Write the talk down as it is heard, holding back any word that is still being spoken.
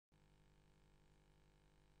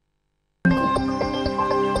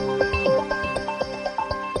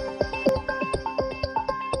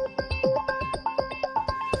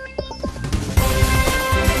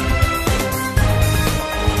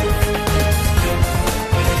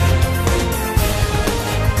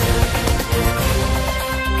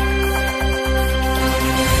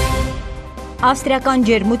Ավստրիական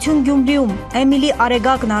ջերմություն Գյումրիում Էմիլի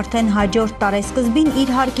Արեգակն արդեն հաջորդ տարեսկզբին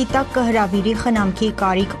իր հարկի տակ կհրավիրի խնամքի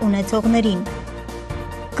կարիք ունեցողներին։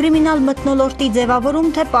 Կրիմինալ մթնոլորտի ձևավորում,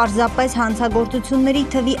 թե պարզապես հանցագործությունների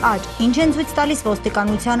թվի աճ, ինչ են ցույց տալիս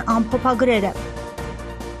ոստիկանության ամփոփագրերը։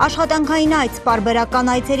 Աշխատանքային այց,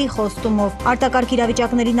 պարբերական այցերի խոստումով արտակարգ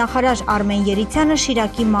իրավիճակների նախարար Արմեն Երիցյանը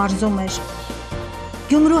Շիրակի մարզում էր։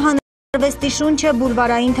 Գյումրու հանրավեստի շունչը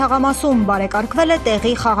բուլվարային թաղամասում բարեկարգվել է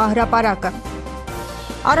տեղի խաղահրապարակը։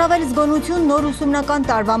 Առավել զգոնություն նոր ուսումնական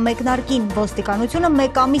տարվա մեկնարկին, ոստիկանությունը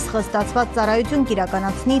մեկ ամիս խստացված ծառայություն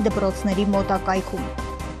կիրականացնի դպրոցների մոտակայքում։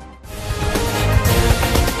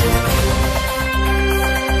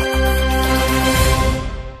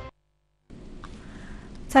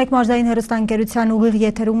 Ցայգ մարզային հեռուստաընկերության ուղիղ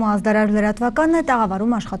եթերում ազդարար լրատվականն է,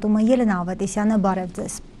 տաղավարում աշխատում է Ելենա Ավետիսյանը, բարև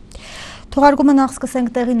ձեզ։ Թողարկումը նախ սկսենք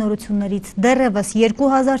տեղի նորություններից։ Դեռևս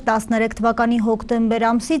 2013 թվականի հոկտեմբեր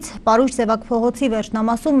ամսից Պարուշ Սևակ փողոցի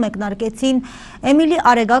վերջնամասում մեկնարկեցին Էմիլի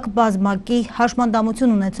Արեգակ բազմակի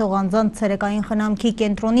հաշմանդամություն ունեցող անձանց ցերեկային խնամքի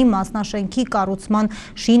կենտրոնի մասնաշենքի կառուցման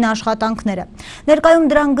շին աշխատանքները։ Ներկայում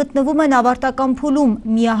դրան գտնվում են ավարտական փուլում,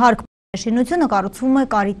 միահարկ շինությունը կառուցվում է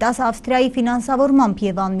Կարիտաս Ավստրիայի ֆինանսավորմամբ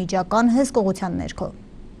և անմիջական հսկողության ներքո։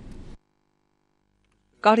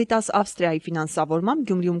 Կարիտաս Ավստրիայի ֆինանսավորմամբ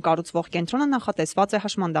Գյումրիում կառուցվող կենտրոնը նախատեսված է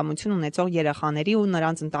հաշմանդամություն ունեցող երեխաների ու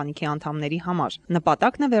նրանց ընտանիքի անդամների համար։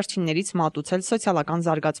 Նպատակն է վերջիններից մատուցել սոցիալական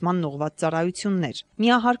զարգացման ուղղված ծառայություններ։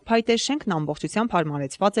 Միահարկ փայտե շենքն ամբողջությամբ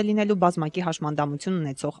հարմարեցված է լինելու բազմակի հաշմանդամություն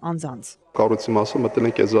ունեցող անձանց։ Կառույցի մասում մտել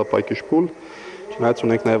ենք եզրափակիչ փուլ, չնայած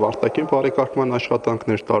ունենք նաև արտաքին բարեկարգման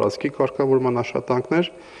աշխատանքներ, տարածքի կարգավորման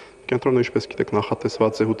աշխատանքներ։ Կենտրոնը, ինչպես գիտեք,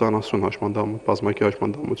 նախատեսված է 70 բազմակի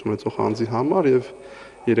հաշմանդամություն ունեցող անձի համար եւ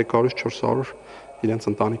 300-400 իրենց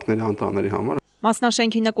ընտանիքների անդամների համար։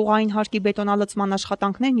 Մասնաշենքի նկուղային հարկի բետոնալցման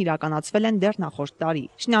աշխատանքներն իրականացվել են դեռ նախորդ տարի։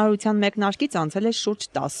 Շինարարության մեկնարկից անցել է շուրջ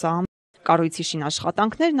 10 ամիս։ Կառույցի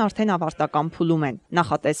շինաշխատանքներն արդեն ավարտական փուլում են։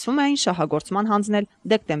 Նախատեսվում է այն շահագործման հանձնել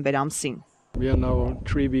դեկտեմբեր ամսին։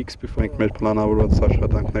 Մենք մեր պլանավորված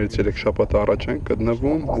աշխատանքներից 3 շաբաթ առաջ ենք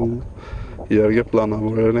գտնվում ու երգը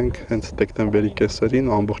պլանավորել ենք հենց դեկտեմբերի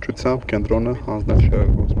կեսերին ամբողջությամբ կենտրոնը հանձնել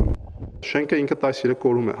շահագործման։ Շենքը ինքը 13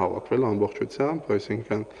 օրում է հավաքվել ամբողջությամբ,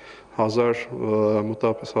 այսինքն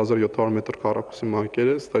մոտավորապես 1700 մետր քառակուսի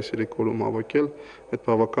մակերես 13 օրում հավաքել, այդ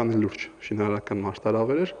բավական լուրջ շինարարական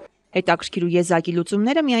մարտահրավեր էր։ Հետաքրքիր ու եզակի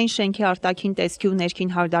լուծումները միայն շենքի արտաքին տեսքի ու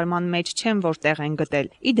ներքին հարդարման մեջ չեն, որտեղ են գտել։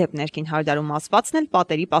 Ի դեպ ներքին հարդարում ասվածն էլ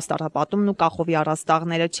պատերի պաստառապատումն ու կախովի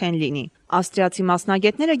առաստաղները չեն լինի։ Ավստրիացի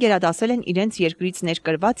մասնագետները գերադասել են իրենց երկրից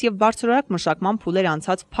ներկրված եւ բարձրորակ մշակման փուլեր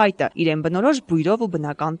անցած փայտը, իրեն բնորոշ բույրով ու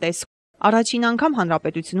բնական տեսքով։ Առաջին անգամ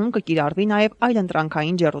հանրապետությունում կկիրառվի նաև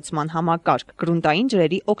այլընտրանքային ջեռուցման համակարգ, գրունտային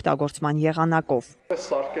ջրերի օգտագործման եղանակով։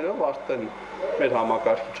 Սարքերով արդեն մեր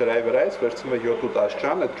համակարգի ջրայի վրայից վերցնում է 7-8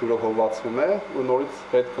 աշճան, այդ ջուրը հովացվում է ու նորից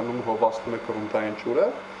հետ գնում հովացնում է գրունտային ջուրը։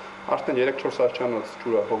 Արդեն 3-4 աշճանոց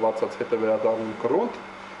ջուրը հովացած հետ է վերադառնում գրունտ,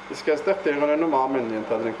 իսկ այստեղ տեղի ունենում ամեն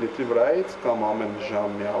ենթադրենք լիտրի վրայից կամ ամեն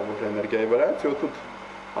ժամ միավոր էներգիայի վրայից 7-8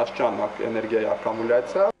 աշճան էներգիայի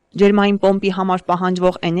ակումուլյացիա։ Ջերմային պոմպի համար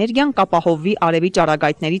պահանջվող էներգիան կապահովվի արևի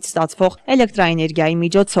ճառագայթներից ստացվող էլեկտրաէներգիայի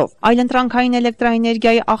միջոցով։ Այլընտրանքային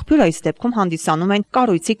էլեկտրաէներգիայի աղբյուր այս դեպքում հանդիսանում են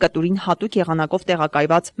կառույցի կտուրին հատուկ եղանակով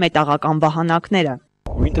տեղակայված մետաղական վահանակները։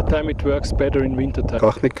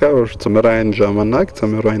 Գաղտնիքը, որ ձմեռային ժամանակ,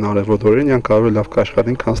 ձմեռային արևոդորին յան կարող է լավ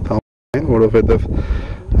կաշխատեն, քան ամառային, որովհետև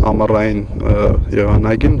ամառային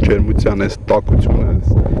եղանակին ջերմության այս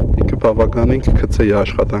տաքությունը ինքը բավականին կգցե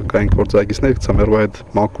աշխատանքային գործակիցներ, ցամերվա այդ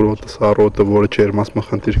մակրոտը, սառոտը, որը ջերմացման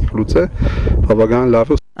խնդիր կլուծե, բավականին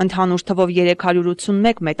լավ է։ Ընդհանուր թվով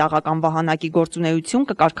 381 մետաղական վահանակի գործունեություն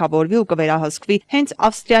կկարգավորվի ու կվերահսկվի հենց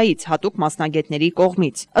Ավստրիայից հատուկ մասնագետների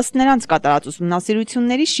կողմից։ Ըստ նրանց կատարած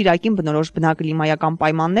ուսումնասիրությունների Շիրակին բնորոշ բնակլիմայական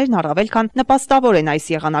պայմաններն առավել քան նպաստավոր են այս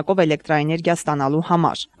եղանակով էլեկտրաէներգիա ստանալու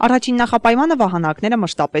համար։ Առաջին նախապայմանը վահանակները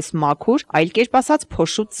մշտապես մաքուր, այլ կերպ ասած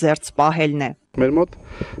փոշուտ զերծ պահելն է։ Մեր մոտ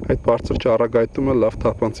այդ բարձր ճառագայթումը լավ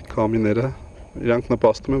թափանցիկ կամիները իրանք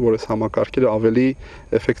նպաստում են, որ այս համակարգերը ավելի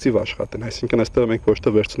էֆեկտիվ աշխատեն, այսինքն այստեղ մենք ոչ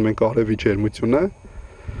թե վերցնում ենք արևի ջերմությունը,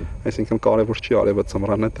 այսինքն կարևոր չի արևը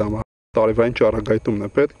ծմրանա, դա տարեվային ճառագայթումն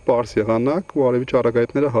է պետք, պարզ եղանակ ու արևի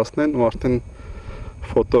ճառագայթները հասնեն ու արդեն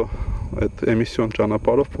ֆոտո այդ էմիսիոն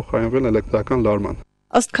ճանապարհով փոխարինվել էլեկտրական լարման։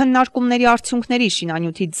 Ըստ քննարկումների արդյունքների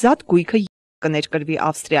շինանյութի ձատ գույքը կներկրվի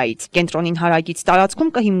Ավստրիայից։ Կենտրոնին հարակից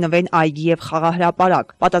տարածքում կհիմնվեն այգի եւ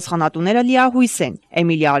խաղահրապարակ։ Պատասխանատուները լիահույս են։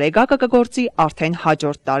 Էմիլի Արեգակը կգործի արդեն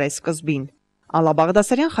հաջորդ տարեսկզբին։ Ալլա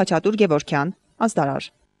Բաղդասարյան, Խաչատուր Գևորգյան, Ազդարար։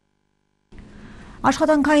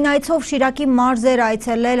 Աշխատանքային այցով Շիրակի մարզ էր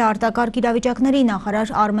այցելել արտակարգ իրավիճակների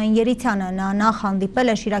նախարար Արմեն Երիցյանը, նա նախ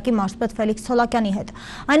հանդիպել է Շիրակի մարզպետ Ֆելիքս Ցոլակյանի հետ։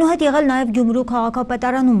 Այնուհետ եղել նաև Գյումրու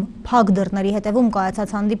քաղաքապետարանում։ Փակ դռների հետևում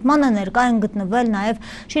կայացած հանդիպմանը ներկա են գտնվել նաև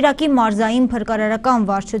Շիրակի մարզային փրկարարական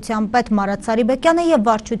վարչության պետ Մարատ Սարիբեկյանը եւ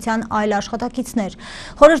վարչության այլ աշխատակիցներ։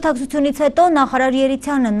 Խորհրդակցությունից հետո նախարար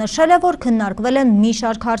Երիցյանը նշել է, որ քննարկվել են մի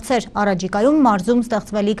շարք հարցեր առաջիկայում մարզում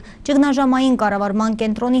ստեղծվելիք ճգնաժամային կառավարման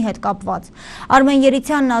կենտրոնի հետ կապված։ Արմեն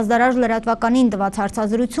Երիցյանն ազդարար լրատվականին տված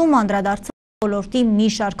հարցազրույցում անդրադարձել է ոլորտի մի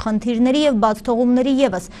շարք խնդիրների եւ բացթողումների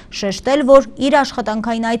եւս, շեշտել, որ իր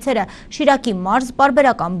աշխատանքային այցերը Շիրակի մարզ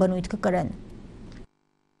պարբերական բնույթ կկրեն։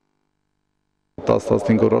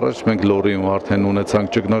 10-15 օր առաջ մենք Լորիում արդեն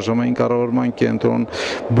ունեցանք ճգնաժամային կառավարման կենտրոն,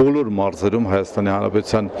 բոլոր մարզերում Հայաստանի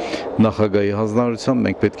Հանրապետության նախագահի հանձնարարությամբ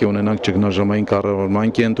մենք պետք է ունենանք ճգնաժամային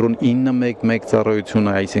կառավարման կենտրոն 911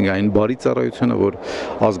 ծառայությունը, այսինքն այն բարի ծառայությունը, որ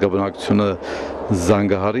ազգաբնակչությունը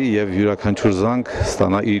զանգահարի եւ յուրաքանչյուր զանգ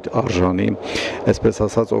ստանա իր արժանի, այսպես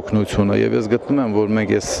ասած օգնությունը, եւ ես գտնում եմ, որ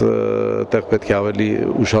մենք այստեղ պետք է ավելի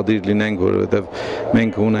ուշադիր լինենք, որովհետեւ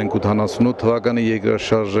մենք ունենք 88 թվականի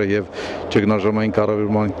երկրաշարժը եւ ճգնաժամային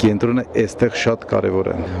կառավարման կենտրոնը այստեղ շատ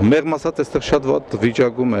կարեւոր է։ Մեղմ ասած, այստեղ շատ վատ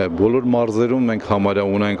վիճակում է, բոլոր մարզերում մենք համարյա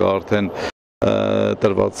ունենք արդեն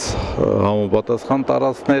տրված համապատասխան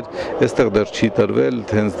տարածքներ, այստեղ դեռ չի տրվել,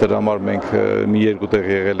 հենց դրա համար մենք մի երկու տեղ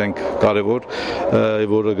եղել ենք կարևոր,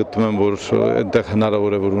 որը գտնում եմ, որ այնտեղ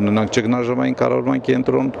հնարավոր է, որ ունենանք ճգնաժամային կառավարման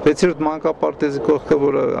կենտրոն, 6-րդ մանկապարտեզի կողքը,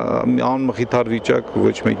 որը անմխիթար վիճակ,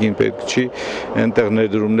 ոչ մեկին պետք չի, այնտեղ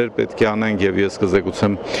ներդրումներ պետք է անենք եւ ես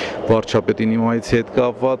կզեկուցեմ վարչապետին իմ այցի հետ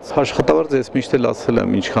կապված, աշխատավարձը ես միշտ էլ ասել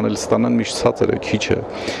եմ, ինչքան էլ ստանան, միշտ ցածր է, քիչ է,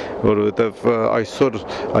 որովհետեւ այսօր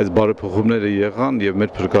այս բարեփոխումները եղան եւ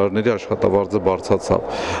մեր փրկարարների աշխատավարձը բարձրացավ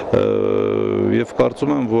եւ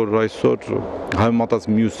կարծում եմ, որ այսօր համեմատած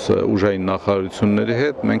մյուս ուժային նախարարությունների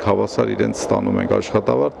հետ մենք հավասար իրենց ստանում ենք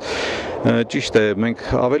աշխատավարձ։ Ճիշտ է, մենք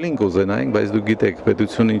ավելին կուզենայինք, բայց դուք գիտեք,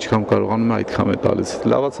 պետությունը ինչքան կարողանում է, այդքան է տալիս։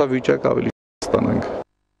 Լավացավ վիճակ ավելի ստանանք։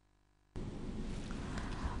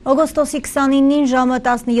 Օգոստոսի 29-ին ժամը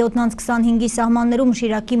 17:25-ի սահմաններում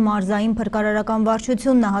Շիրակի մարզային փրկարարական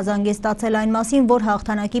վարչությունն է հազանգեստացել այն մասին, որ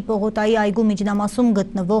Հաղթանակի պողոտայի այգու միջնամասում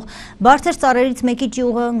գտնվող բարձր ծառերից մեկի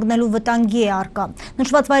ճյուղը ընկնելու վտանգի է առկա։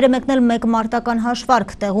 Նշված վայր է մեկնել մեկ մարտական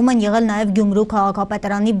հաշվարկ, տեղում են եղել նաև Գյումրու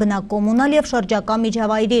քաղաքապետարանի բնակկոմունալ եւ շրջակա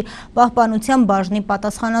միջավայրի պահպանության բաժնի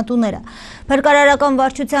պատասխանատուները։ Փրկարարական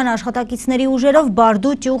վարչության աշխատակիցների ուժերով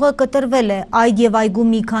Բարդու ճյուղը կտրվել է, այդ եւ այգու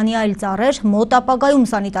մի քանի այլ ծառեր մոտ ապագայում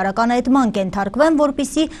սանիտարական այդման կենթարկվեն,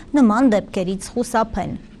 որպիսի նման դեպքերից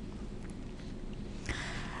խուսափեն։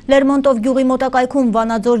 Լերմոնտով գյուղի մոտակայքում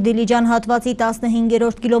Վանաձոր Դիլիջան հատվածի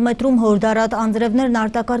 15-րդ կիլոմետրում հորդարատ անձրևներն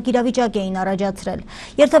արտակարգ իրավիճակ էին առաջացրել։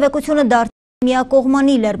 Երթևեկությունը դարձել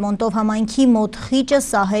միակողմանի Լերմոնտով համայնքի մոտ խիճը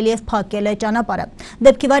սահել եւ փակել է ճանապարհը։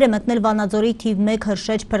 Դեպքի վայր է մեկնել Վանաձորի թիվ 1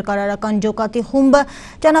 հրշեջ փրկարարական ջոկատի խումբը,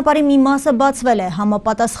 ճանապարհի մի մասը բացվել է,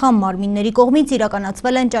 համապատասխան մարմինների կողմից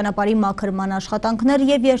իրականացվել են ճանապարհի մաքրման աշխատանքներ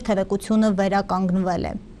եւ երթևեկությունը վերականգնվել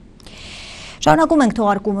է։ Շարունակում ենք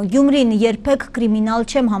թողարկումը։ Գյումրին երբեք կրիմինալ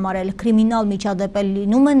չեմ համարել, կրիմինալ միջադեպել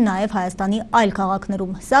լինում են նաև Հայաստանի այլ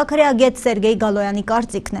քաղաքներում։ Սա քրեագետ Սերգեյ Գալոյանի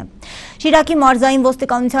կարծիքն է։ Շիրակի մարզային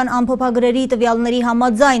ոստիկանության ամփոփագրերի տվյալների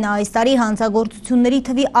համաձայն այս տարի հանցագործությունների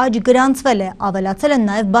թվի աճ գրանցվել է, ավելացել են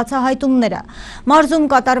նաև բացահայտումները։ Մարզում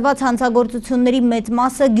կատարված հանցագործությունների մեծ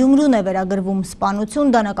մասը Գյումրուն է վերագրվում՝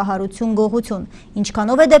 սպանություն, դանակահարություն, գողություն։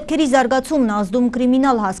 Ինչքանով է դեպքերի զարգացումն ազդում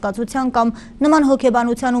կրիմինալ հասկացության կամ նման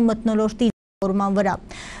հոգեբանության ու մթնոլորտի վրա։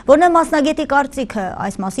 Որն է մասնագետի կարծիքը,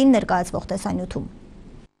 այս մասին ներկայացվող տեսանյութում։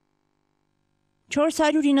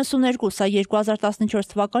 492, սա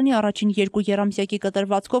 2014 թվականի առաջին երկու եռամսյակի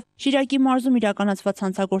կտրվածքով Շիրակի մարզում իրականացված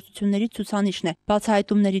հանցագործությունների ցուցանիշն է։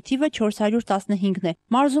 Բացահայտումների թիվը 415-ն է։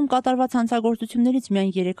 Մարզում կատարված հանցագործություններից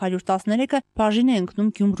միայն 313-ը բաժին է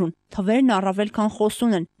ընկնում Գյումրուն։ Թվերն առավել քան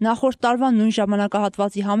խոսուն են։ Նախորդ տարվա նույն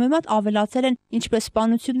ժամանակահատվածի համեմատ ավելացել են ինչպես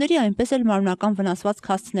սպանությունների, այնպես էլ մարմնական վնասվածք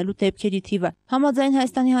հասցնելու դեպքերի թիվը։ Համաձայն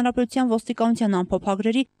Հայաստանի Հանրապետության ոստիկանության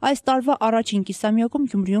ամփոփագրերի, այս տարվա առաջին կիսամյակում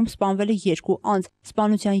Գյումրիում սպանվել է 2 անձ,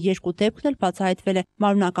 սպանության 2 դեպքն էլ բացահայտվել է,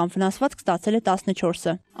 մարմնական վնասվածք ստացել է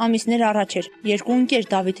 14-ը։ Ամիսներ առաջ էր, երկու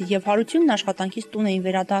ընկեր Դավիթը եւ Հարությունն աշխատանքից տուն էին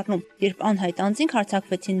վերադառնում, երբ անհայտ անձինք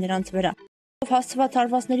հարձակվեցին նրանց վրա։ Հասցված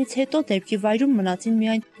հարվածներից հետո դեպքի վայրում մնացին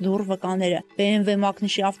միայն լուռ վկաները, BMW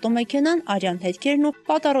մակնիշի ավտոմեքենան, արյան հետքերն ու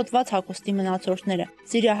պատառոտված հագուստի մնացորդները։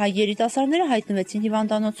 Սիրիահայ երիտասարդները հայտնվեցին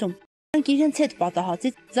հիվանդանոցում։ Նրանք իրենց հետ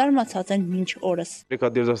պատահածից զարմացած են մինչ օրս։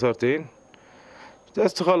 Երիտասարդին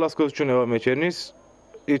դες սխալ հասկացություն եղավ մեջերնից,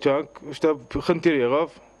 իրանք խնդիր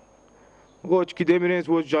եղավ։ Ոչ գիտեմ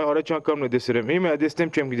իրենց ոչ առաջ անգամն է դեսրեմ։ Հիմա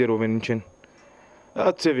դեսնեմ չեմ գիտեր ով են ինչ են։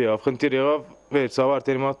 Ացեվի ավ, խնդիր եղավ, վերցավ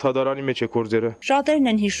արդեն հիմա թադարանի մեջ է գործերը։ Շատերն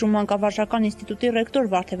են հիշում Մանկավարժական ինստիտուտի ռեկտոր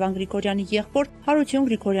Վարդևան Գրիգորյանի եղբոր Հարություն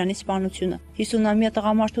Գրիգորյանի սպանությունը։ 50-ամյա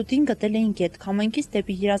տղամարդու տին գտել էին գետ քամայնքից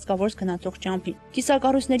դեպի Երազգավորս գնացող ճամփին։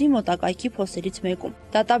 Կիսակառույցների մոտակայքի փոստերից մեկում։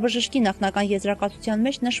 Դատաբժշկի նախնական եզրակացության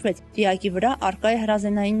մեջ նշվեց դիակի վրա առկա է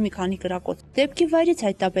հրազենային մի քանի կրակոց։ Դեպքի վայրից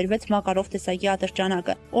հայտնաբերվեց Մակարով տեսակի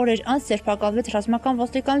ատրճանակը։ Օրեր անց սերբակալվեց ռազմական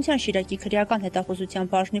ոստիկանության Շիրակի քրեական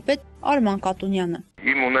հետախուզության բաժնի պետ Արման Կատունյանը։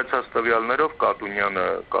 Իմ ունեցած տվյալներով Կատունյանը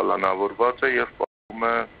կալանավորված է եւ պահվում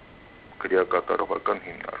է քրեակատարողական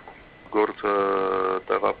հիմնարկում։ Գործը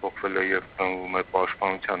տեղափոխվել է եւ ծնվում է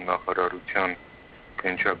Պաշտպանության նախարարության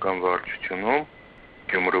քննչական վարչությունում,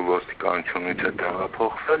 Գյումրու ոստիկանությունից է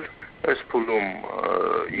տեղափոխվել։ Այս փուլում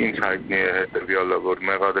ինձ հայտնի է հետեւյալը, որ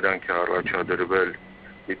մեղադրանք է առաջադրվել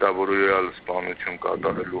դիտավորյալ սպանություն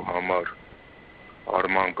կատարելու համար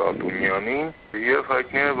Արման Կատունյանին եւ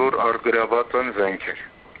հայտնի է, որ արգրաված են զենքեր։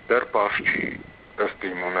 Դեռ պարզ չի ըստ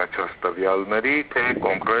իմ ունեցած տվյալների, թե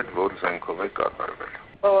կոնկրետ որ զենքով է կատարվել։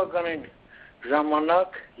 Բավականին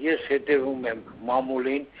ժամանակ ես հետևում եմ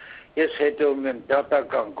մամուլին, ես հետևում եմ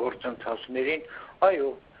դատական գործընթացներին,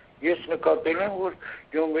 այո, ես նկատել եմ, որ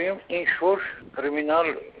Գյումրիում ինչ-որ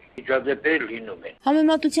կրիմինալ միջադեպեր լինում են։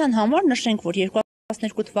 Համեմատության համար նշենք, որ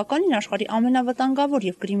 2012 թվականին աշխարհի ամենավտանգավոր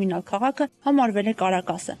եւ կրիմինալ քաղաքը համարվել է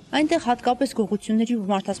Կարակասը։ Այնտեղ հատկապես գողությունների ու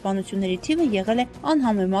մարդասպանությունների թիվը եղել է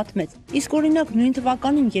անհամեմատ մեծ։ Իսկ օրինակ նույն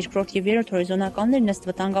թվականին երկրորդ եւ երրորդ հորիզոնականներն ըստ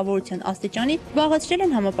վտանգավորության աստիճանի զբաղեցրել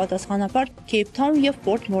են համապատասխանաբար Քեյփթաուն եւ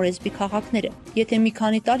Պորտ Մորեզբի քաղաքները։ Եթե մի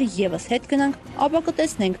քանի տարի եւս հետ գնանք, ապա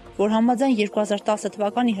կտեսնենք, որ համաձայն 2010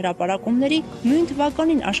 թվականի հրապարակումների նույն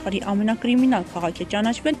թվականին աշխարհի ամենակրիմինալ քաղաք է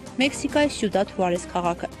ճանաչվել Մեքսիկայի Սյուդադ Հուարես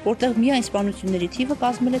քաղաքը, որտեղ միայն սպանությունների թիվը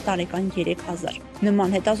կազմել է տարեկան 3000։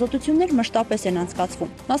 Նման հետազոտություններ մշտապես են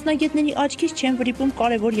անցկացվում։ Մասնագետների աչքից չեն վրիպում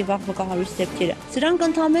կարևոր եւ աղմկահարույց դեպքերը։ Սրանք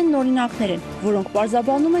ընդհանրեն օրինակներ են, որոնք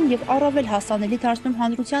պարզաբանում են եւ առավել հասանելի դարձնում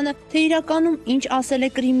հանրությանը, թե իրականում ինչ ասել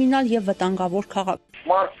է կրիմինալ եւ վտանգավոր քաղաք։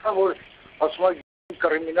 Մարդը, որ ասում է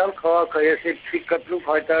կրիմինալ քաղաքը, ես չի կտրուկ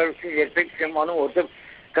հայտարարություն երբեք չեմ անում, որտեղ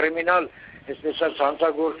կրիմինալ, այսպես ասած,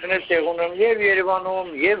 հանցագործություններ տեղ ունեն եւ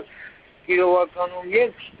Երևանում, եւ Կիրովականում,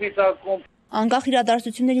 եւ Սպիտակում։ Անկախ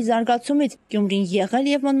իրադարձությունների զարգացումից Գյումրին եղել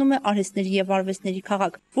եւ մնում է արհեստների եւ արվեստների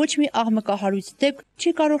քաղաք։ Ոչ մի աղմկահարույց դեպք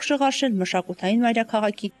չի կարող շղարշել մշակութային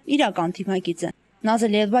մայրաքաղաքի իրական թիմակիցը։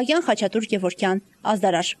 Նազել Եղբագյան, Խաչատուր Գևորգյան,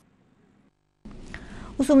 Ազդարար։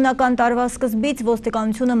 Ուսումնական տարվա սկզբից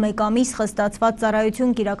ոստիկանությունը մեկ ամիս խստացված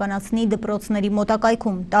ծառայություն կիրականացնի դպրոցների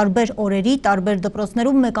մոտակայքում։ Տարբեր օրերի, տարբեր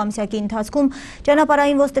դպրոցներում մեկամսյակի ընթացքում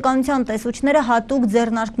ճանապարհային ոստիկանության տեսուչները հատուկ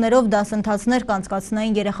ձեռնարկներով դասընթացներ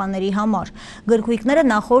կանցկացնային երեխաների համար։ Գրքույկները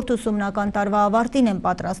նախորդ ուսումնական տարվա ավարտին են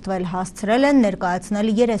պատրաստվել, հասցրել են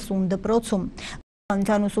ներկայացնել 30 դպրոցում։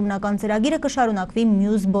 Ուսումնական ծրագիրը կշարունակվի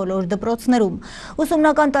մյուս բոլոր դպրոցներում։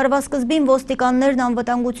 Ուսումնական տարվա սկզբին ոստիկաններն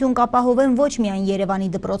անվտանգություն կապահովեն ոչ միայն Երևանի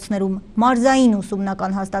դպրոցներում, մարզային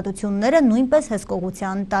ուսումնական հաստատությունները նույնպես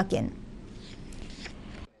հսկողության տակ են։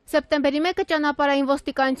 Սեպտեմբերի 1-ը ճանապարհային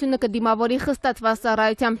ոստիկանությունը կդիմավորի խստացված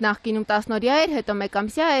ծառայությամբ նախկինում 10-օրյա էր, հետո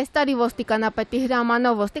մեկամսյա, այս տարի ոստիկանապետի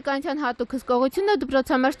հրամանով ոստիկանության հատուկ հսկողությունը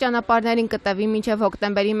դպրոցամերձ ճանապարհներին կտևի մինչև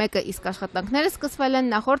հոկտեմբերի 1-ը, իսկ աշխատանքները սկսվել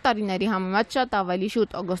են նախորդ տարիների համեմատ շատ ավելի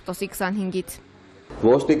շուտ, օգոստոսի 25-ից։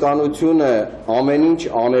 Ոստիկանությունը ամեն ինչ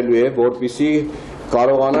անելու է, որպեսզի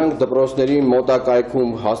կարողանանք դպրոցների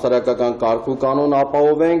մոտակայքում հասարակական կարգ ու կանոն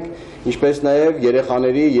ապահովենք, ինչպես նաև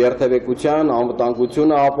երեխաների երթևեկության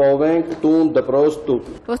անվտանգությունը ապահովենք տուն, դպրոց,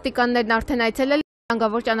 տուն։ Ոստիկաններն արդեն այցելել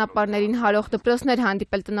Անգավոր ճանապարհներին հարող դպրոցներ,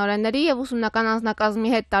 հանդիպել տնօրենների եւ ուսումնական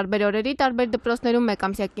անձնակազմի հետ տարբեր օրերի, տարբեր դպրոցներում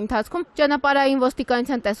մեկամսյակի ընթացքում ճանապարհային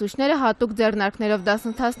ոստիկանության տեսուչները հատուկ ձեռնարկներով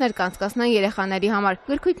դասընթացներ կանցկացնեն երեխաների համար։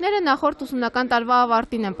 Գրքույկները նախորդ ուսումնական տարվա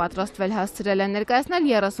ավարտին են պատրաստվել, հասցրել են ներկայացնել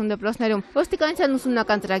 30 դպրոցներում։ Ոստիկանության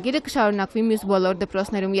ուսումնական ծրագիրը կշարունակվի մյուս բոլոր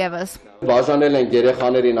դպրոցներում եւս։ Բաժանել են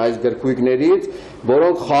երեխաներին այս գրքույկներից,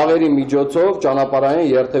 որոնք խաղերի միջոցով ճանապարհային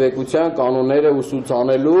երթևեկության կանոնները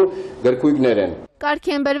ուսուցանելու գրքույկներ են։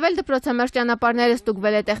 Կարգի են բերվել դպրոցամերձ ճանապարհները,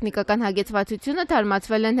 ստուգվել է տեխնիկական հագեցվածությունը,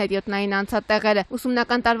 թարմացվել են հետիոտնային անցատեղերը։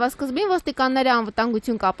 Ուսումնական տարվա սկզբին ոստիկանները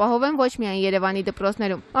անվտանգություն կապահովեն ոչ միայն Երևանի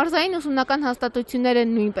դպրոցներում։ Մարզային ուսումնական հաստատությունները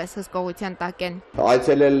նույնպես հսկողության տակ են։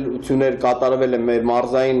 Այցելություններ կատարվել են մեր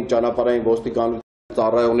մարզային ճանապարհային ոստիկանության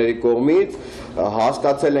ծառայողների կողմից,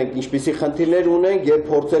 հասկացել ենք ինչպիսի խնդիրներ ունենք եւ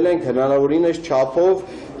փորձել ենք հնարավորինս չափով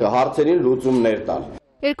հարցերին լուծումներ տալ։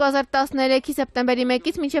 2013-ի սեպտեմբերի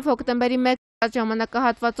 1-ից մինչև հոկտեմբերի 1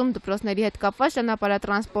 ժամանակահատվածում դպրոցների հետ կապված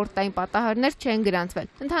ճանապարհատրանսպորտային պատահարներ չեն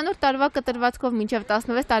գրանցվել։ Ընդհանուր տարվա կտրվածքով մինչև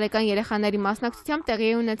 16 տարեկան երեխաների մասնակցությամբ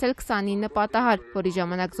տեղի է ունեցել 29 պատահար, որի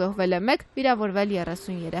ժամանակ զոհվել է 1, վիրավորվել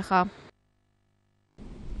 30 երեխա։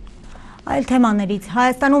 Այլ թեմաներից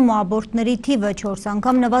Հայաստանում աբորտների թիվը 4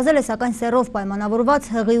 անգամ նվազել է, սակայն սեռով պայմանավորված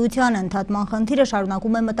հղիության ընդհատման խնդիրը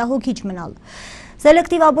շարունակում է մտահոգիչ մնալ։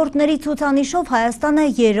 Սելեկտիվ աբորտների ցուցանիշով Հայաստանը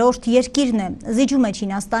երրորդ երկիրն է, զիջում է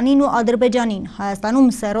Չինաստանին ու Ադրբեջանին։ Հայաստանում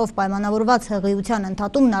սեռով պայմանավորված հղիության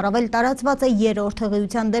ընդհատումն առավել տարածված է երրորդ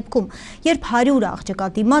հղիության դեպքում, երբ 100 աղջկա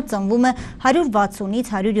դիմաց ծնվում է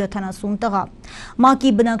 160-ից 170 տղա։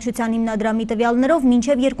 ՄԱԿ-ի բնակչության հիմնադրամի տվյալներով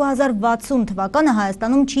մինչև 2060 թվականը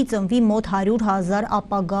Հայաստանում չի ծնվի մոտ 100,000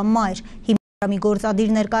 ապագա մայր։ Հիմնադրամի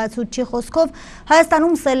գործադիր ներկայացուցչի խոսքով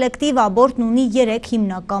Հայաստանում սելեկտիվ աբորտն ունի 3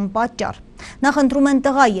 հիմնական պատճառ։ Նախընտրում են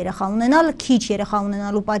տղա երեխա ունենալ, քիչ երեխա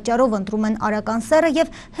ունենալու պատճառով ընտրում են արական սեռը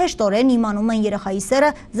եւ հեշտորեն իմանում են երեխայի սեռը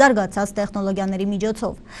զարգացած տեխնոլոգիաների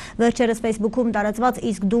միջոցով։ Վերջերս Facebook-ում տարածված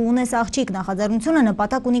 «Իսկ դու ունես աղջիկ» նախաձեռնությունը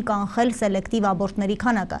նպատակ ունի կանխել սելեկտիվ աբորտների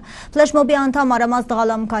քանակը։ Ֆլեշմոբի անդամ Արամած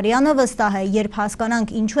Դղալամքարյանը վստահ է, երբ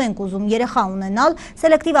հասկանանք ինչու ենք ուզում երեխա ունենալ,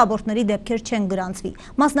 սելեկտիվ աբորտների դեպքեր չեն գրանցվի։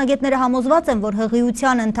 Մասնագետները համոզված են, որ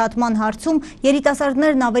հղիության ընդհատման հարցում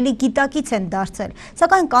երիտասարդներն ավելի գիտակից են դարձել,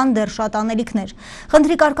 սակայն կան դեռ շատ անելիքներ։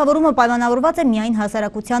 Խնդրի կարգավորումը պայմանավորված է միայն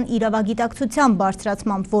հասարակության իրավագիտակցության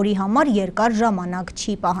բարձրացմամբ, որի համար երկար ժամանակ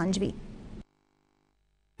չի պահանջվի։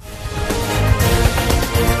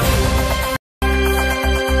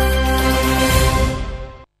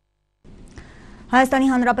 Հայաստանի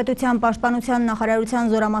Հանրապետության Պաշտպանության նախարարության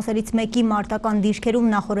զորամասերից մեկի մարտական դիրքերում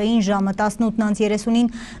նախորդին ժամը 18:30-ին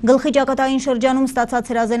գլխի ճակատային շրջանում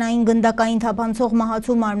ստացած հրազենային գնդակային թափանցող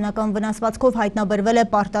մահացու մարմնական վնասվածքով հայտնաբերվել է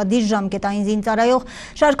պարտադիր ժամկետային զինծառայող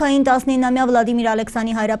շարքային 19-ամյա Վլադիմիր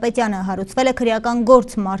Ալեքսանի Հայրապետյանը, հարուցվել է քրեական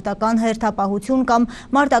գործ մարտական հերթապահություն կամ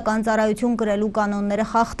մարտական ծառայություն կրելու կանոնները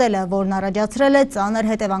խախտելը, որն առաջացրել է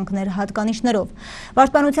ծանր հետևանքներ հատկանիշներով։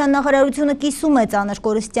 Պաշտպանության նախարարությունը կիսում է ծանր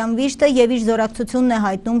կորստյան վիշտը եւ իր զորակցությունն է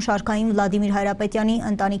հայտնում շարքային Վլադիմիր Հայրապետյանի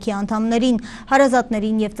ընտանիքի անդամներին,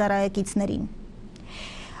 հարազատներին եւ ծառայեկիցներին։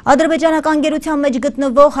 Ադրբեջանական գերության մեջ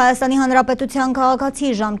գտնվող Հայաստանի Հանրապետության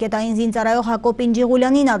քաղաքացի ժամկետային զինծառայող Հակոբ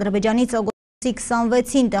Ինջիղուլյանին Ադրբեջանից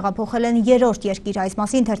 26-ին տեղափոխել են երրորդ երկիր, այս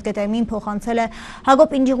մասին Tsayg.am-ին փոխանցել է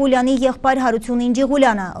Հակոբ Ինջիղուլյանի եղբայր Հարություն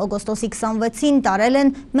Ինջիղուլյանը։ Օգոստոսի 26-ին տարել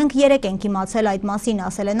են, մենք 3 ենք իմացել այդ մասին,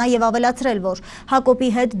 ասել է նա եւ ավելացրել, որ Հակոբի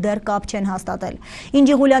հետ դեռ կապ չեն հաստատել։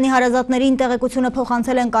 Ինջիղուլյանի հարազատներին տեղեկությունը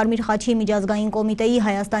փոխանցել են Կարմիր խաչի միջազգային կոմիտեի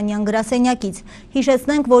հայաստանյան գրասենյակից։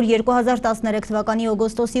 Հիշեցնենք, որ 2013 թվականի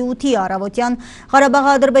օգոստոսի 8-ի առավոտյան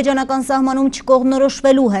Ղարաբաղի ադրբեջանական սահմանում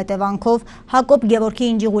չկողմնորոշվելու հետևանքով Հակոբ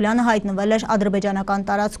Գևորգի Ինջիղուլյանը հայտնվել էր ադրբեջանական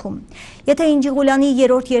տարածքում։ Եթե Ինջիղուլյանի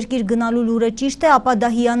երրորդ երկիր գնալու լուրը ճիշտ է, ապա դա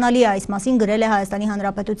հիանալի է, այս մասին գրել է Հայաստանի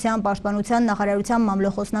Հանրապետության Պաշտպանության նախարարության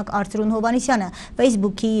մամլոխոսնակ Արծրուն Հովհաննիսյանը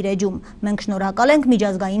Facebook-ի իր էջում։ Մենք շնորհակալ ենք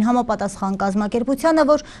միջազգային համապատասխան կազմակերպությանը,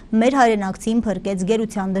 որ մեր հայրենակցին փրկեց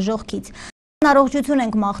գերության դժոխքից։ Առողջություն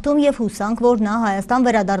ենք մաղթում եւ հուսանք, որ նա Հայաստան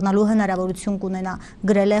վերադառնալու հնարավորություն կունենա,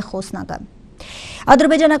 գրել է խոսնակը։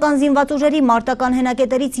 Ադրբեջանական զինված ուժերի մարտական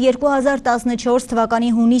հենակետերից 2014 թվականի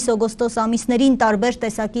հունիս-օգոստոս ամիսներին տարբեր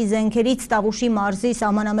տեսակի զենքերից Տավուշի մարզի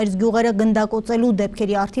սահմանամերձ գյուղերը գնդակոծելու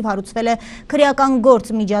դեպքերի առթիվ հարուցվել է քրեական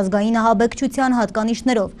գործ միջազգային ահաբեկչության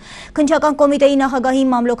հատկանիշներով։ Քննչական կոմիտեի նախագահի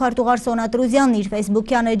մամլոքարտուղար Սոնա Տրուզյանն իր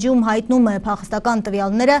Facebook-յան էջում հայտնում է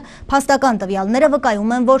փաստական տվյալները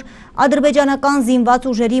վկայում են, որ ադրբեջանական զինված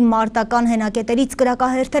ուժերի մարտական հենակետերից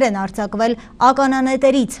կրակահերթեր են արձակվել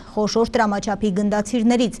ականանետերից, խոշոր տրամաչափի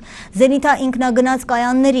գնդացիրներից, զենիթա ինքնագնաց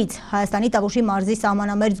կայաններից, Հայաստանի Տավուշի մարզի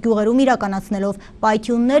սահմանամերձ գյուղերում իրականացնելով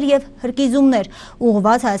պայթյուններ եւ հրկիզումներ,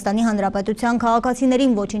 ուղղված Հայաստանի Հանրապետության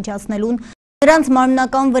քաղաքացիներին ոչնչացնելուն, նրանց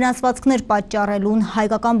մարմնական վնասվածքներ պատճառելուն,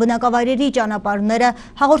 հայկական բնակավայրերի ճանապարհները,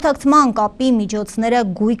 հաղորդակցման կապի միջոցները,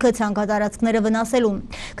 գույքը ցանկատարածքները վնասելուն։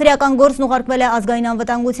 Քրեական գործն ուղարկվել է ազգային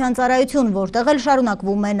անվտանգության ծառայություն, որտեղ էլ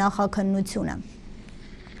շարունակվում է նախաքննությունը։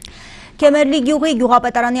 Քեմերլի գյուղի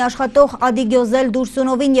գյուղապետարանի աշխատող Ադիգյոզել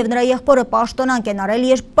Դուրսունովին եւ նրա եղբորը պաշտոնանկ են արել,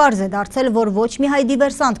 երբ պարզ է դարձել, որ ոչ մի հայ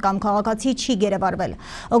դիվերսանտ կամ քաղաքացի չի գերեվարվել։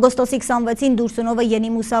 Օգոստոսի 26-ին Դուրսունովը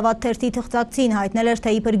Յենի Մուսավատ թերթի թղթակցին հայտնել էր,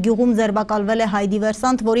 թե իբր գյուղում ձերբակալվել է հայ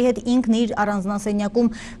դիվերսանտ, որի հետ ինքն իր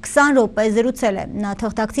առանձնասենյակում 20 րոպե զրուցել է։ Նա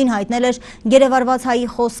թղթակցին հայտնել էր գերեվարված հայի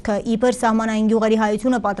խոսքը, իբր սահմանային գյուղերի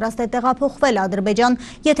հայությունը պատրաստ է տեղափոխվել Ադրբեջան,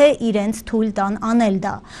 եթե իրենց թույլ տան անել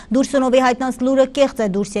դա։ Դուրսունովի հայտնած լուրը կեղծ է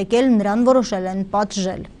դուրս եկել, նրան որոշել են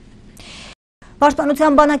պատժել։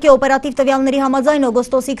 Պաշտպանության բանակի օպերատիվ տվյալների համաձայն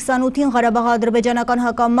օգոստոսի 28-ին Ղարաբաղի ադրբեջանական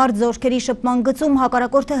հակամարտ զորքերի շփման գծում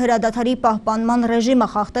հակառակորդը հրադադարի պահպանման ռեժիմը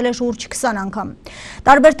խախտել է շուրջ 20 անգամ։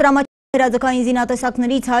 Տարբեր տրամաչափային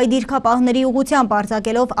զինատեսակներից հայ դիրքապահների ուղղությամբ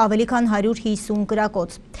արձակելով ավելի քան 150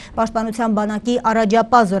 կրակոց։ Պաշտպանության բանակի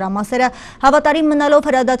առաջապահ զորամասերը հավատարիմ մնալով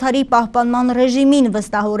հրադադարի պահպանման ռեժիմին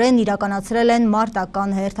վստահորեն իրականացրել են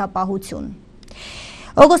մարտական հերթապահություն։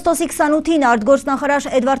 Օգոստոսի 28-ին արտգործնախարար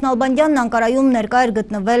Էդվարդ Նալբանդյանն Անկարայում ներկա էր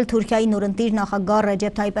գտնվել Թուրքիայի նորընտիր նախագահ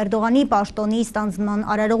Ռեջեփ Թայիպ Էրդողանի պաշտոնի ստանձնման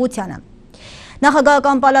արարողությանը։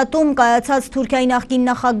 Նախագահական պալատում կայացած Թուրքիայի նախկին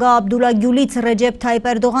նախագահ Աբդուլլա Գյուլից Ռեջեփ Թայիպ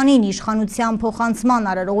Էրդողանին իշխանության փոխանցման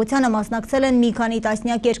արարողությանը մասնակցել են մի քանի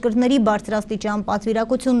տասնյակ երկրների բարձրաստիճան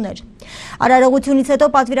պատվիրակություններ։ Արարողությունից հետո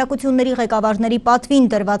պատվիրակությունների ղեկավարների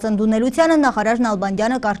պատվին տրված ընդունելությանը նախարար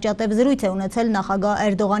Նալբանդյանը կարճատև զրույց է ունեցել նախագահ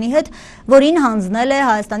Էրդողանի հետ, որին հանձնել է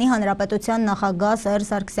Հայաստանի Հանրապետության նախագահ Սերժ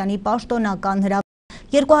Սարգսյանի պաշտոնական հրավերը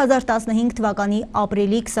 2015 թվականի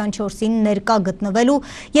ապրիլի 24-ին ներկա գտնվելու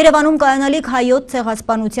Երևանում կայանալիք հայոց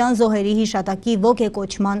ցեղասպանության զոհերի հիշատակի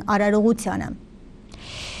ոգեկոչման արարողությանը։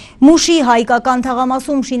 Մուշի հայկական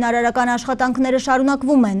թաղամասում շինարարական աշխատանքները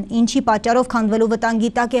շարունակվում են, ինչի պատճառով քանդվելու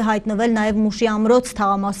վտանգի տակ է հայտնվել նաև Մուշի ամրոց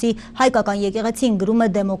թաղամասի հայկական եկեղեցին, գրում է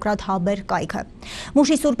Դեմոկրատ Հաբեր կայքը։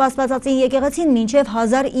 Մուշի Սուրբ Աստվածածին եկեղեցին մինչև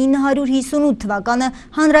 1958 թվականը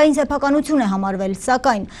հանրային սեփականություն է համարվել,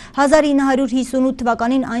 սակայն 1958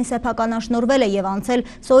 թվականին այն սեփականաշնորհվել է եւ անցել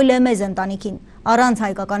Սոյլեմեզ ընտանիքին։ Առանց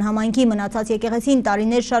հայկական համայնքի մնացած եկեղեցին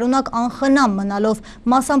տարիներ շարունակ անխնամ մնալով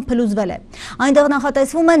մասամբ փլուզվել է։ Այնտեղ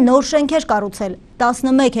նախատեսվում է նոր շենքեր կառուցել։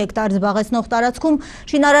 11 հեկտար զբաղեցնող տարածքում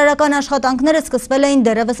շինարարական աշխատանքները սկսվել էին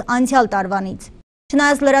դեռևս անցյալ տարվանից։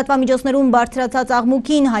 Չնայած լրատվամիջոցներում բարձրացած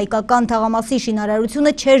աղմուկին, հայկական թաղամասի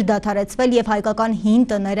շինարարությունը չէր դադարեցվել եւ հայկական հին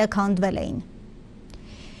տները քանդվել էին։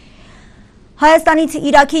 Հայաստանից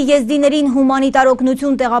Իրաքի եզդիներին հումանիտար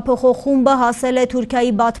օգնություն տեղափոխող խումբը հասել է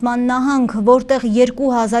Թուրքիայի Բաթման նահանգ, որտեղ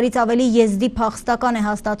 2000-ից ավելի եզդի փախստական է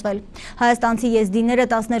հաստատվել։ Հայաստանցի եզդիները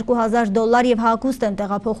 $12,000 եւ հագուստ են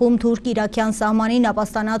տեղափոխում թուրք-իրաքյան սահմանին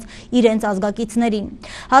ապաստանած իրենց ազգակիցներին։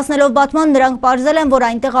 Հասնելով Բաթման, նրանք պարզել են, որ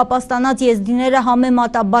այնտեղ ապաստանած եզդիները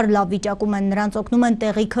համեմատաբար լավ վիճակում են, նրանց օգնում են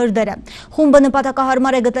տեղի քրդերը։ Խումբը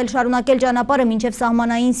նպատակահարմար է գտել շարունակել ճանապարհը մինչև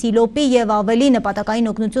սահմանային Սիլոպի եւ ավելի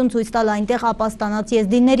նպատակային օգնություն ցույց տալ այնտեղ ապաստանած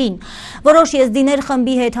եզդիներին։ Որոշ եզդիներ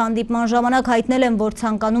խմբի հետ հանդիպման ժամանակ հայտնել են, որ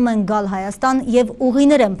ցանկանում են գալ Հայաստան եւ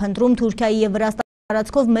ուղիներ են փնտրում Թուրքիայի եւ Վրաստանի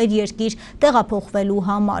տարածքով մեր երկիր տեղափոխվելու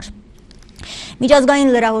համար։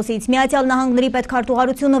 Միջազգային լրահոսից Միացյալ Նահանգների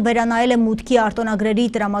պետքարտուղարությունը վերանայել է մուտքի արտոնագրերի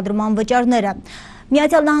տրամադրման վճարները։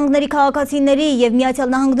 Միացյալ Նահանգների քաղաքացիների եւ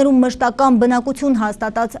Միացյալ Նահանգներում մշտական բնակություն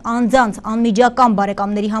հաստատած անձանց անմիջական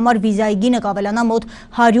բարեկամների համար վիզայի գինը կավելանա մոտ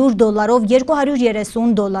 $100-ով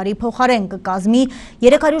 $230 փոխարեն կկազմի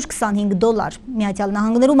 $325։ Միացյալ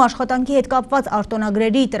Նահանգներում աշխատանքի հետ կապված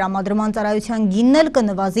արտոնագրերի տրամադրման ծառայության գինն էլ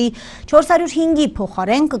կնվազի 405-ի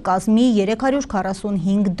փոխարեն կկազմի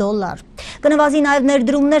 $345։ Կնվազի նաև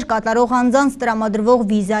ներդրումներ կատարող անձանց տրամադրվող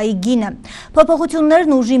վիզայի գինը։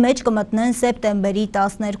 Փոփոխություններն ուժի մեջ կմտնեն սեպտեմբերի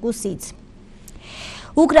 12-ից։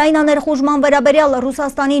 Ուկրաինա ներխուժման վերաբերյալ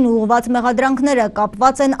Ռուսաստանին ուղղված մեղադրանքները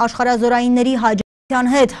կապված են աշխարհազորայինների հաջողության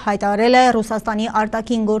հետ, հայտարարել է Ռուսաստանի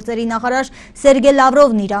արտաքին գործերի նախարար Սերգեյ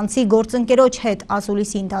Լավրովն իրանցի գործընկերոջ հետ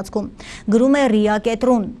ասուլիսի ընթացքում, գրում է ՌԻԱ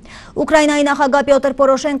կետրուն։ Ուկրաինայի նախագահ Պյոտր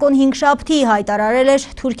Պորոշենկոն հինգշաբթի հայտարարել էր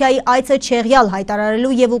Թուրքիայի այցը չեղյալ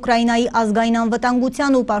հայտարարելու եւ Ուկրաինայի ազգային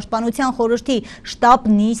անվտանգության ու պաշտպանության խորհրդի շտաբ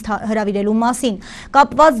նիստ հրավիրելու մասին,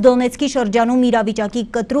 կապված Դոնեցկի շրջանում իրավիճակի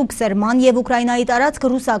կտրուկ սերման եւ Ուկրաինայի տարածք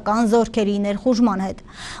ռուսական զորքերի ներխուժման հետ։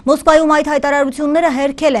 Մոսկվայում այդ հայտարարությունները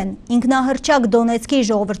հերքել են։ Ինքնահռչակ Դոնեցկի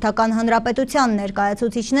ժողովրդական հանրապետության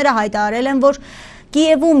ներկայացուցիչները հայտարարել են, որ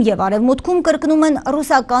Կիևում եւ Արևմուտքում կրկնում են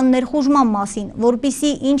ռուսական ներխուժման մասին,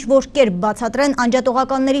 որպիսի ինչ-որ կերպ բացատրեն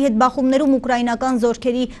անջատողականների հետ բախումներում ուկրաինական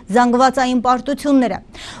զորքերի զանգվածային պարտությունները։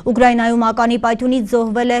 Ուկրաինայում ականի պայթյունից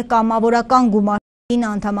զոհվել է կամավորական գումարին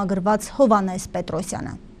անդամագրված Հովանես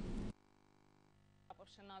Պետրոսյանը։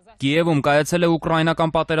 Կիևում կայացել է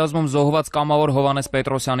ուկրաինական պատերազմում զոհված կամավոր Հովանես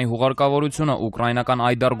Պետրոսյանի հուղարկավորությունը։ Ուկրաինական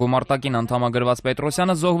Այդար գումարտակին անդամագրված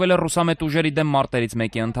Պետրոսյանը զոհվել է ռուսամետ ուժերի դեմ մարտերից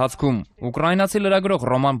մեկի ընթացքում։ Ուկրաինացի լրագրող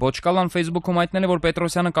Ռոման Բոչկալան Facebook-ում հայտնել է, որ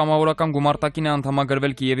Պետրոսյանը կամավորական գումարտակին է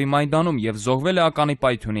անդամագրվել Կիևի Մայդանում եւ զոհվել է ականի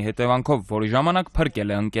պայթյունի հետևանքով, որի ժամանակ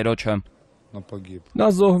փրկել է ընկերոջը։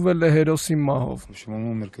 Նա զոհվել է հերոսի մահով։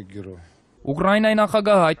 Ուկրաինայի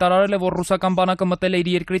նախագահը հայտարարել է, որ ռուսական բանակը մտել է իր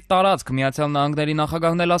երկրի տարածք։ Միացյալ Նահանգների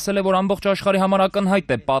նախագահն էլ ասել է, որ ամբողջ աշխարհի համար ակնհայտ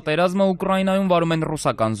է պատերազմը Ուկրաինայում վարում են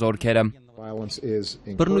ռուսական զորքերը։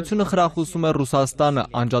 Բռնությունը խրախուսում է Ռուսաստանը,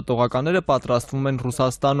 անջատողականները պատրաստվում են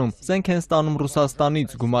Ռուսաստանում, զենք են ստանում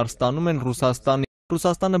Ռուսաստանից, գումար ստանում են Ռուսաստանից։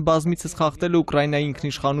 Ռուսաստանը բազմիցս խախտել է Ուկրաինայի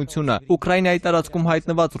ինքնիշխանությունը։ Ուկրաինայի տարածքում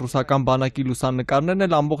հայտնված ռուսական բանակի լուսանկարներն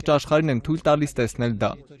էլ ամբողջ աշխարհին են թույլ տալիս տեսնել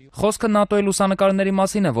դա։ Խոսքը ՆԱՏՕ-ի լուսանկարների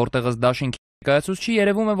մասին է, որտեղ ըստ դաշինքի Ներկայացուցչի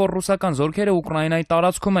երևում է, որ ռուսական զորքերը Ուկրաինայի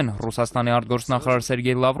տարածքում են։ Ռուսաստանի արտգործնախարար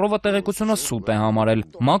Սերգեյ Լավրովը տեղեկությունը սուտ է համարել։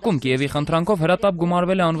 ՄԱԿ-ում Կիևի խնդրանքով հրատապ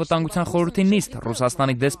գումարվել է անվտանգության խորհրդի նիստ։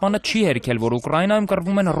 Ռուսաստանի դեսպանը չի հերքել, որ Ուկրաինայում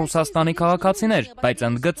կռվում են ռուսաստանի քաղաքացիներ, բայց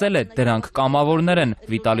ընդգծել է, դրանք կամավորներ են։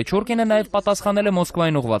 Վիտալի Չուրկինը նաև պատասխանել է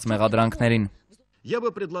Մոսկվային ուղղված մեղադրանքներին։ Я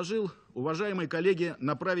бы предложил, уважаемые коллеги,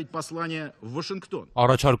 направить послание в Вашингтон.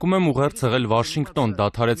 Առաջարկում եմ ուղերձ Վաշինգտոն,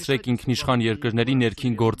 դադարեցրեք ինքնիշխան երկրների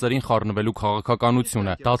ներքին գործերին խառնվելու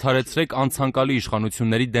քաղաքականությունը, դադարեցրեք անցանկալի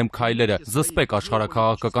իշխանությունների դեմ քայլերը, զսպեք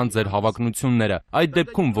աշխարհաքաղաքական ձեր հավակնությունները։ Այդ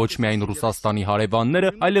դեպքում ոչ միայն Ռուսաստանի հարևանները,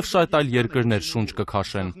 այլև շատ այլ երկրներ շունչ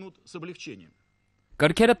կքաշեն։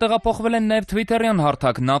 Կրքերը տեղափոխվել են նաև Twitter-յան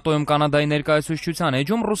հարթակ ՆԱՏՕ-ում Կանադայի ներկայացուցչության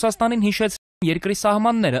էջում Ռուսաստանին հիշեց երկրի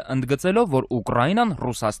սահմանները, ընդգծելով, որ Ուկրաինան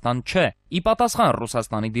Ռուսաստան չէ։ Ի պատասխան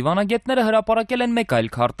Ռուսաստանի դիվանագետները հրապարակել են մեկ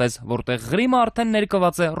այլ քարտեզ, որտեղ Ղրիմը արդեն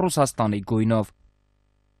ներկված է Ռուսաստանի գույնով։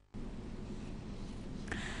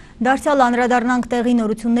 Դարձյալ անդրադառնանք տեղի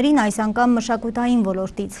նորություններին այս անգամ մշակութային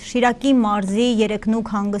ոլորտից։ Շիրակի մարզի Երեքնուկ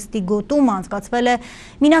հանգստի գոտում անցկացվել է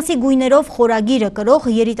Մինասի գույներով խորագիրը կրող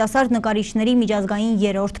երիտասարդ նկարիչների միջազգային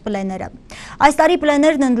 3-րդ պլեները։ Այս տարի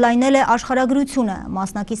պլեներն ընդլայնել է աշխարհագրությունը։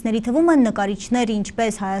 Մասնակիցների թվում են նկարիչներ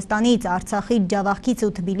ինչպես Հայաստանից, Արցախից, Ջավախքից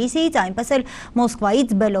ու Թբիլիսիից, այնպես էլ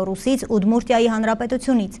Մոսկվայից, Բելոռուսից, Ուդմուրտիայի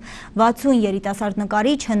Հանրապետությունից։ 60 երիտասարդ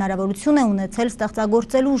նկարիչ հնարավորություն է ունեցել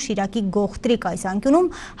ստեղծագործելու Շիրակի Գողտրիկ այս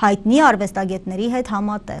անկյունում հայտնի արվեստագետների հետ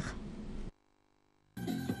համատեղ։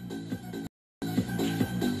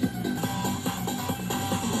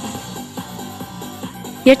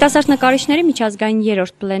 Երիտասարդ նկարիչների միջազգային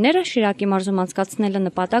 3-րդ պլեները Շիրակի մարզում անցկացնելը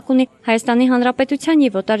նպատակ ունի Հայաստանի Հանրապետության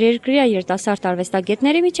եւ օտարերկրյա երիտասարդ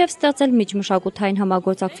արվեստագետների միջև ստեղծել միջմշակութային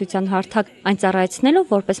համագործակցության հարթակ, այն ծառայեցնելով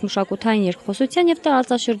որպես մշակութային երկխոսության եւ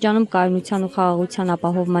տարածաշրջանում կայունության ու խաղաղության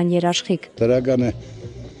ապահովման երաշխիք։ Դրական է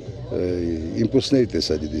իմպուլսների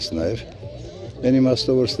տեսադիտից նաեւ այն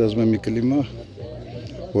իմաստով որ ստեղծում է մի կլիմա,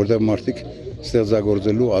 որտեղ մարդիկ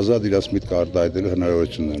ստեղծագործելու ազատ իրաց միտքը արտահայտելու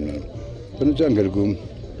հնարավորություն ունեն։ Բնության գրգում,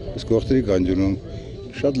 իսկ Գողտրիկ անջունում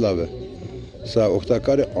շատ լավ է։ Սա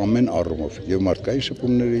օգտակար է ամեն առումով, եւ մարդկային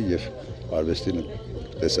շփումների եւ արվեստի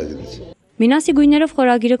տեսադիտից։ Մինասի գույներով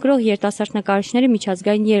խորագիրը կրող երիտասարդ նկարիչների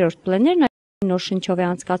միջազգային 3-րդ պլեներն նոր շնչով է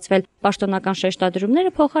անցկացվել։ Պաշտոնական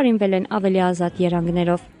շեշտադրումները փոխարինվել են ավելի ազատ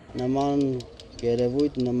երանգներով։ Նման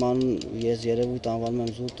երևույթ, նման ես երևույթ անվանում եմ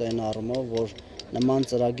զուտ այն առումով, որ նման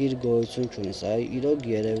ծրագիր գոյություն չունի։ Սա իրոք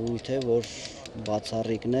երևույթ է, որ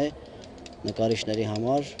բացառիկն է նկարիչների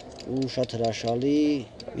համար ու շատ հրաշալի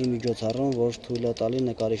մի միջոցառում, որ թույլ է տալի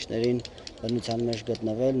նկարիչներին բնության մեջ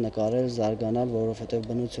գտնվել, նկարել, զարգանալ, որովհետև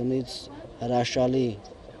բնությունից հրաշալի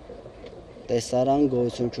տեսարան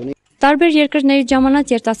գոյություն չունի։ Տարբեր երկրներից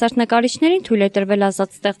ժամանած երիտասարդ նկարիչներին թույլ է տրվել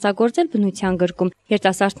ազատ ստեղծագործել բնության գրկում։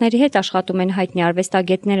 Երիտասարդների հետ աշխատում են հայտնի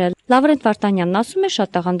արվեստագետները։ Լավրենտ Վարդանյանն ասում է, շատ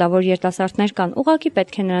տաղանդավոր երիտասարդներ կան, ուղղակի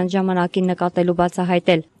պետք է նրանց ժամանակին նկատել ու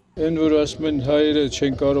բացահայտել։ Այն որ ասում են հայերը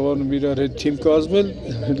չեն կարողանում իրար հետ թիմ կազմել,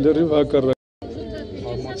 լրիվ հակառակ։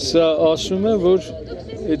 Սա ասում է, որ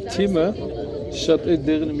այդ թիմը շատ այդ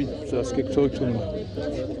դեղն մի ասկեք թողություն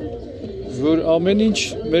որ ամեն ինչ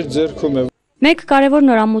մեր ձեռքում է։ Մեկ կարևոր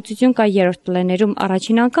նորամուծություն կա 3-րդ պլեներում,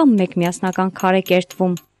 առաջին անգամ մեկ միասնական քար է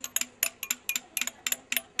կերտվում։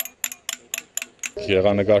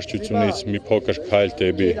 Գեղանկարչությունից մի փոքր քայլ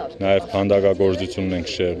դեպի նաև քանդակագործությունն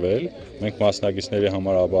ենք շեղվել։ Մենք մասնակիցների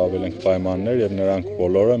համար ապահովել ենք պայմաններ եւ նրանք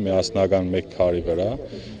բոլորը միասնական մեկ քարի վրա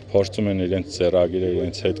փորձում են իրենց ծերագիրը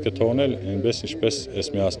իրենց հետքը թողնել, այնպես ինչպես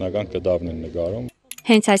այս միասնական կդավն են նկարում։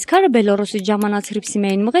 Հենց այս քարը Բելոռուսից ժամանած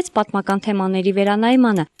Հրիփսիմեին մղեց պատմական թեմաների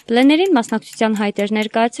վերանայմանը։ Պլեներին մասնակցության հայտ էր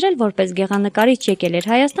ներկայացրել որպես գեղանկարիչ եկել էր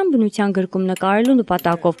Հայաստան բնության գրկում նկարելու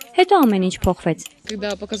նպատակով։ Հետո ամեն ինչ փոխվեց։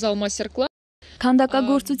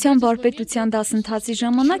 Քանդակագործության վարպետության դասընթացի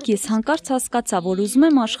ժամանակ ես հանկարծ հասկացա, որ ուզում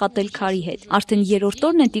եմ աշխատել քարի հետ։ Արդեն 3-րդ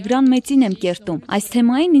օրն է Տիգրան Մեծին եմ կերտում։ Այս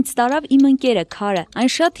թեմային ինձ տարավ իմ ընկերը քարը։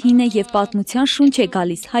 Այն շատ հին է եւ պատմության շունչ է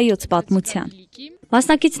գալիս հայոց պատմության։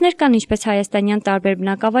 Մասնակիցներ կան ինչպես հայաստանյան տարբեր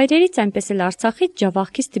բնակավայրերից, այնպես էլ Արցախից,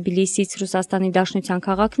 Ջավախքից, Թբիլիսիից, Ռուսաստանի Դաշնության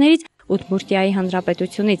քաղաքներից, Ուդմուրտիայի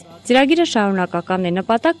Հանրապետությունից։ Ծրագիրը շարունակական է,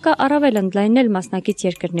 նպատակ կա առավել ընդլայնել մասնակից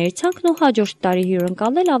երկրների ցանկն ու հաջորդ տարի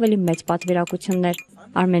հյուրընկալել ավելի մեծ պատվիրակություններ։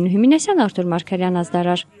 Արմեն Հումինեսյան, Արթուր Մարգարյան,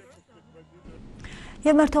 Ազդարար։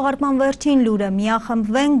 Եվ մեր թողարկման վերջին լուրը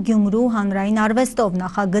միախմբվենք Գյումրու հանրային արվեստով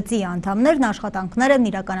նախագծի անդամներն աշխատանքներ են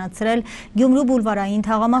իրականացրել Գյումրու բուլվարային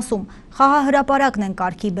թաղամասում։ Խաղահրապարակն են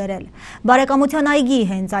կարգի բերել։ Բարեկամության այգի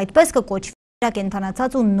հենց այդպես կկոչվի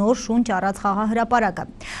կենթանացած ու նոր շունչ առած խաղահրապարակը։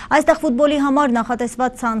 Այստեղ ֆուտբոլի համար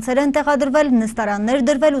նախատեսված ցանցեր են տեղադրվել, նստարաններ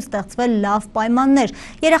դրվել ու ստեղծվել լավ պայմաններ։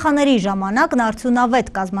 Երեխաների ժամանակն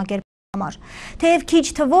արդյունավետ կազմակերպ համար։ Թեև քիչ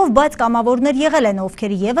թվով, բայց կամավորներ եղել են,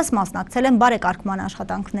 ովքեր ևս մասնակցել են բարեկարգման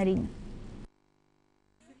աշխատանքներին։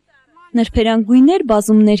 Նրբերանգույններ,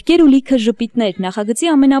 բազում ներկեր ու լիքը ժպիտներ, նախագծի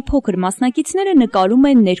ամենափոքր մասնակիցները նկարում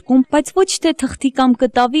են ներկում, բայց ոչ թե թղթի կամ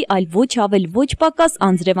կտավի, այլ ոչ ավել, ոչ պակաս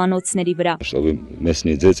անձրևանոցների վրա։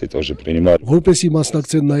 Որպեսի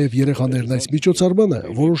մասնակցեն նաև երեխաներն այս միջոցառմանը,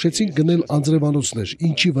 որոշեցին գնել անձրևանոցներ,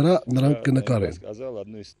 ինչի վրա նրանք կնկարեն։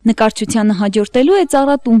 Նկարչությանը հաջորդելու է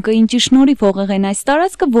ծառատունկը, ինչի շնորհիվ հողեղեն այս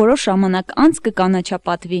տարածքը որոշ ժամանակ անց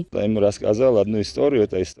կկանաչապատվի։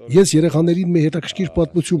 Ես երեխաներին մի հետաքրքիր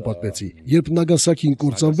պատմություն պատմեցի։ Երբ Նագասակին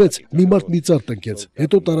կործանվեց, մի մարդ մի ծառ տնկեց,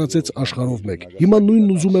 հետո տարածեց աշխարհով մեկ։ Հիմա նույնն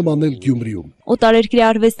ուզում եմ անել Գյումրիում։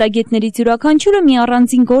 Օտարերկրյա արվեստագետներից յուրաքանչյուրը մի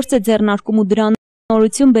առանձին գործ է ձեռնարկում ու դրան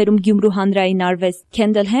նորություն բերում Գյումրու հանրային արվեստ։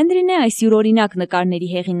 Քենդել Հենրին է այս յուրօրինակ նկարների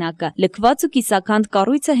հեղինակը։ Լքված ու կիսաքանդ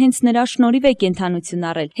կառույցը հենց նրա շնորհիվ է կենդանություն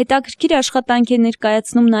առել։ Հետաքրքիր աշխատանք է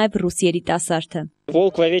ներկայացնում նաև ռուս երիտասարդը։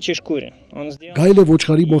 Գայլը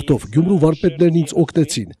ոչխարի մորթով Գյումրու վարպետներն ինձ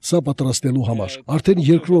օգնեցին սա պատրաստելու համար։ Արդեն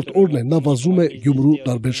երկրորդ օրն է նա վազում է Գյումրու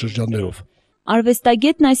տարբեր շրջաններով։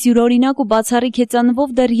 Արվեստագետն այս յուրօրինակ ու բացառիկ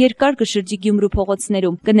հեծանվով դեռ երկար կշրջի Գյումրու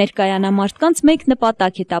փողոցներում, կներկայանա մարդկանց մեկ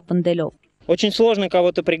նպատակ հետապնդելով։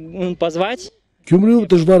 Գյումրիում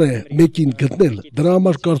դժվար է մեկին գտնել, դրա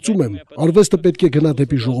համար կարծում եմ, արվեստը պետք է գնա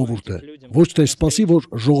դեպի ժողովուրդը, ոչ թե սպասի, որ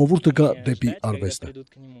ժողովուրդը գա դեպի արվեստը։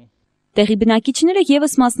 Տեղի բնակիչները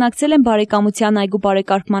ևս մասնակցել են բարեկամության այգու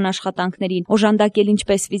բարեկարգման աշխատանքներին, օժանդակել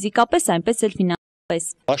ինչպես ֆիզիկապես, այնպես էլ ֆինանսապես։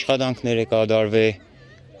 Աշխատանքներ կատարվի,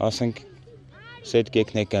 ասենք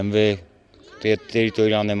սետկեքն է կնվի,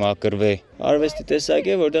 տերիտորիան է մակրվի։ Արվեստի տեսակ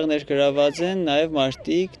է, որտեղ ներգրաված են նաև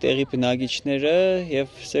մարդիկ, տեղի բնակիչները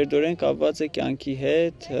եւ սերտորեն կապված է կյանքի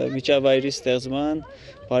հետ, միջավայրի ստեղծման,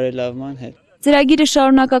 բարելավման հետ։ Ծրագիրը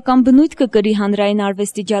շարունակական բնույթ կկրի հանրային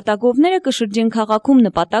արվեստի ջատագովները կշրջեն քաղաքում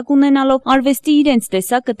նպատակ ունենալով արվեստի իրենց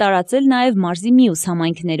տեսակը տարածել նաև մարզի մյուս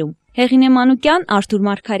համայնքներում։ Հեղինե Մանուկյան, Արթուր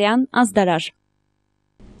Մարգարյան, Ազդարար։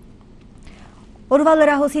 Օրվա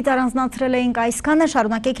լրահոսից առանձնացրել էինք այսքանը,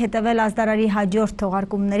 շարունակեք հետևել Ազդարարի հաջորդ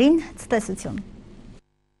թողարկումներին, ցտեսություն։